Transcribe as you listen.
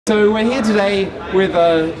So we're here today with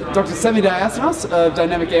Dr. Sammy Diasinos of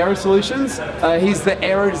Dynamic Aero Solutions. He's the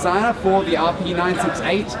aero designer for the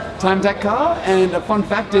RP968 time attack car, and a fun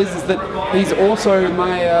fact is that he's also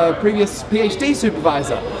my previous PhD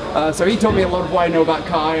supervisor. So he taught me a lot of what I know about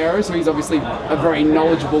car aero, so he's obviously a very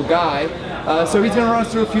knowledgeable guy. So he's going to run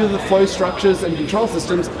us through a few of the flow structures and control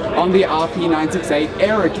systems on the RP968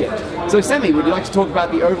 aero kit. So Sammy, would you like to talk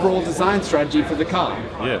about the overall design strategy for the car?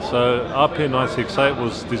 Yeah, so RP968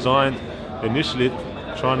 was designed initially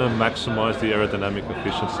trying to maximize the aerodynamic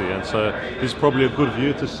efficiency, and so this is probably a good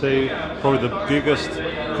view to see probably the biggest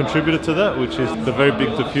contributor to that, which is the very big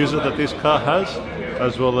diffuser that this car has,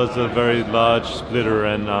 as well as a very large splitter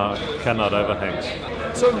and canard overhangs.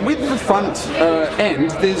 So with the front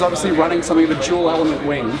end, there's obviously running something of a dual element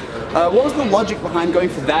wing. What was the logic behind going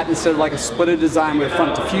for that instead of like a splitter design with a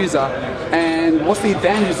front diffuser? And what's the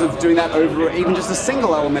advantages of doing that over even just a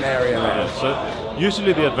single element area? Yeah, so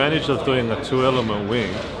usually the advantage of doing a two element wing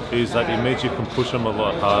is that it means you can push them a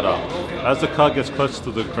lot harder. As the car gets closer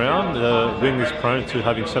to the ground, the wing is prone to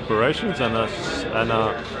having separations, and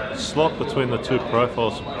a slot between the two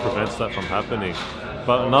profiles prevents that from happening.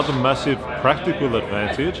 But another massive practical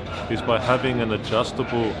advantage is by having an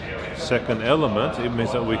adjustable second element, it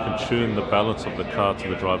means that we can tune the balance of the car to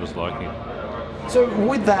the driver's liking. So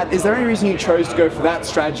with that, is there any reason you chose to go for that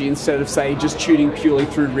strategy instead of, say, just tuning purely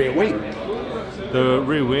through rear wing? The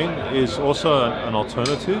rear wing is also an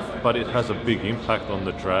alternative, but it has a big impact on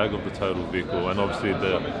the drag of the total vehicle and obviously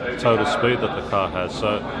the total speed that the car has.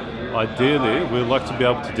 So ideally, we'd like to be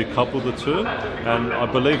able to decouple the two, and I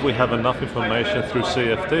believe we have enough information through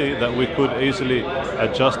CFD that we could easily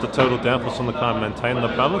adjust the total downforce on the car and maintain the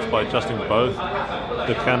balance by adjusting both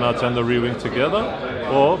the canards and the rear wing together,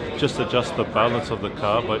 or just adjust the balance of the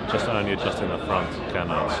car by just only adjusting the front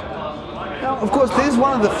canards. Now, of course, there's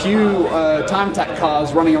one of the few time attack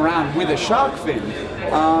cars running around with a shark fin.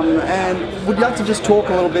 And would you like to just talk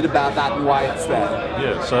a little bit about that and why it's there?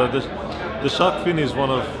 Yeah, so the shark fin is one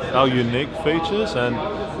of our unique features, and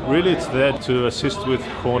really it's there to assist with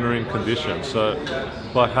cornering conditions. So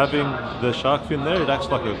by having the shark fin there, it acts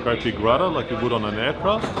like a great big rudder like it would on an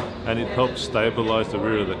aircraft, and it helps stabilize the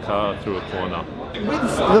rear of the car through a corner. With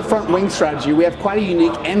the front wing strategy, we have quite a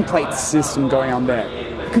unique end plate system going on there.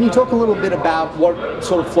 Can you talk a little bit about what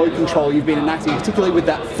sort of flow control you've been enacting, particularly with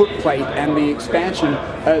that foot plate and the expansion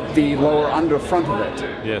at the lower under front of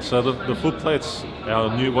it? Yeah, so the foot plate's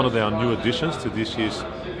one of our new additions to this year's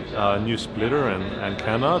new splitter and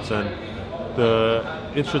canards, and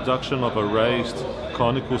the introduction of a raised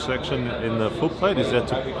conical section in the foot plate is there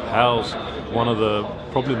to house one of the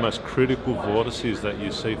probably most critical vortices that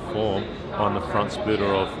you see form on the front splitter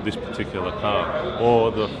of this particular car,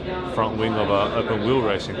 or the front wing of an open wheel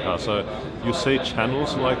racing car. So you see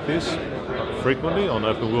channels like this frequently on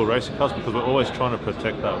open wheel racing cars because we're always trying to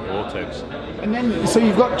protect that vortex. And then, so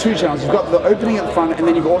you've got two channels. You've got the opening at the front, and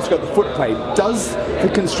then you've also got the foot plate. Does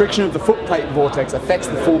the constriction of the foot plate vortex affect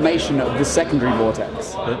the formation of the secondary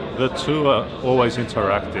vortex? The two are always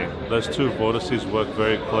interacting. Those two vortices work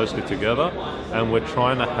very closely together, and we're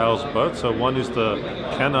trying to house both. So one is the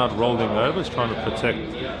canard rolling over, it's trying to protect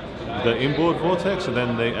the inboard vortex, and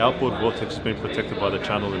then the outboard vortex is being protected by the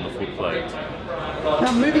channel in the foot plate.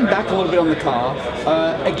 Now, moving back a little bit on the car,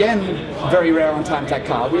 again, very rare on time attack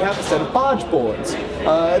car, we have a set of barge boards.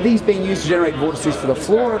 Are these being used to generate vortices for the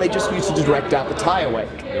floor, or are they just used to direct out the tyre wake?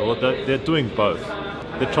 Yeah, well, they're doing both.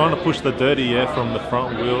 They're trying to push the dirty air from the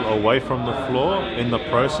front wheel away from the floor. In the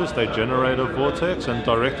process, they generate a vortex, and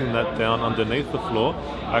directing that down underneath the floor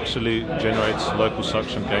actually generates local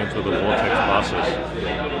suction gains where the vortex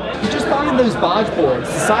passes. Just behind those barge boards,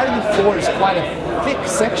 the side of the floor is quite a thick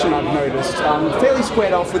section, I've noticed, fairly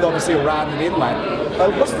squared off with obviously a rounded inlet.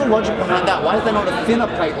 What's the logic behind that? Why is there not a thinner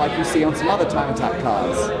plate like you see on some other time attack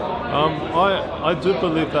cars? I do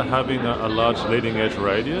believe that having a large leading edge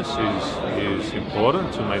radius is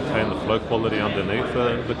important to maintain the flow quality underneath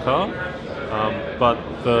the car, but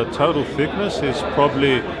the total thickness is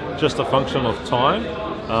probably just a function of time.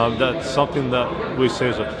 That's something that we see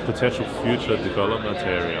as a potential future development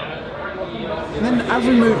area. And then as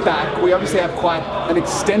we move back, we obviously have quite an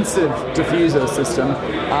extensive diffuser system,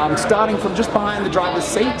 starting from just behind the driver's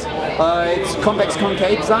seat. It's convex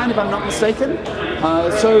concave design, if I'm not mistaken.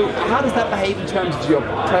 So how does that behave in terms of your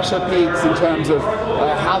pressure peaks, in terms of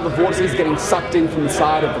how the vortex is getting sucked in from the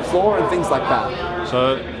side of the floor and things like that?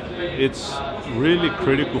 So it's really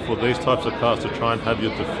critical for these types of cars to try and have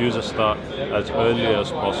your diffuser start as early as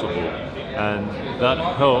possible. and that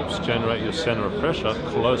helps generate your center of pressure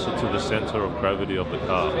closer to the center of gravity of the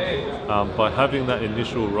car. By having that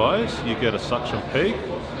initial rise, you get a suction peak,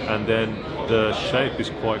 and then the shape is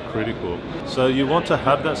quite critical. So you want to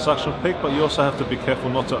have that suction peak, but you also have to be careful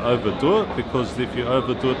not to overdo it, because if you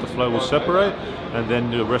overdo it, the flow will separate, and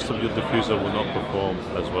then the rest of your diffuser will not perform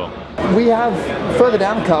as well. We have, further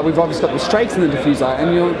down the car, we've obviously got the strakes in the diffuser, and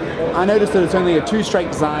I noticed that it's only a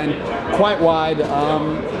 2-strake design, quite wide.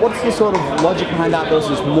 What's the sort of logic behind that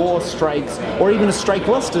versus more strakes, or even a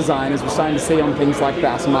strakeless design, as we're starting to see on things like the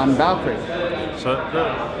Aston Martin Valkyrie? So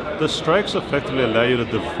the strakes effectively allow you to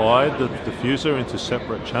divide the diffuser into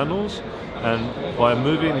separate channels, and by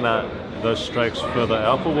moving those strakes further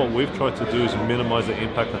outward, what we've tried to do is minimize the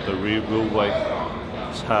impact that the rear wheel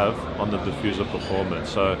weights have on the diffuser performance.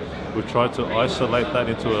 So we've tried to isolate that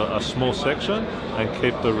into a small section and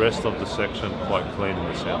keep the rest of the section quite clean in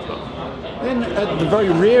the center. Then at the very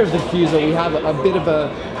rear of the diffuser, we have a bit of a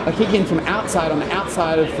kick in from outside, on the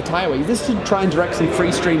outside of the tyre weight. Is this to try and direct some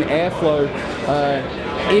free stream airflow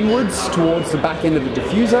inwards towards the back end of the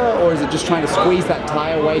diffuser, or is it just trying to squeeze that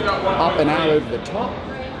tyre weight up and out over the top?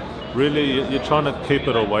 Really, you're trying to keep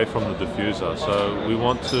it away from the diffuser. So we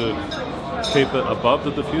want to keep it above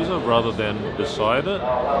the diffuser rather than beside it.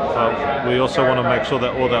 We also want to make sure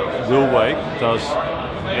that all that wheel weight does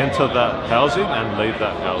enter that housing and leave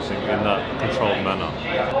that housing in that controlled manner.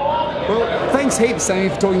 Well, thanks heaps, Sammy,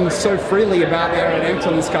 for talking so freely about aerodynamics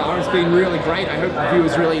on this car. It's been really great. I hope the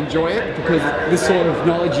viewers really enjoy it, because this sort of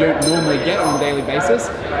knowledge you don't normally get on a daily basis.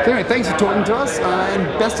 So anyway, thanks for talking to us, and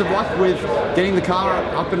best of luck with getting the car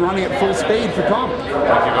up and running at full speed for comp. Thank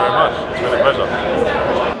you very much. It's been a pleasure.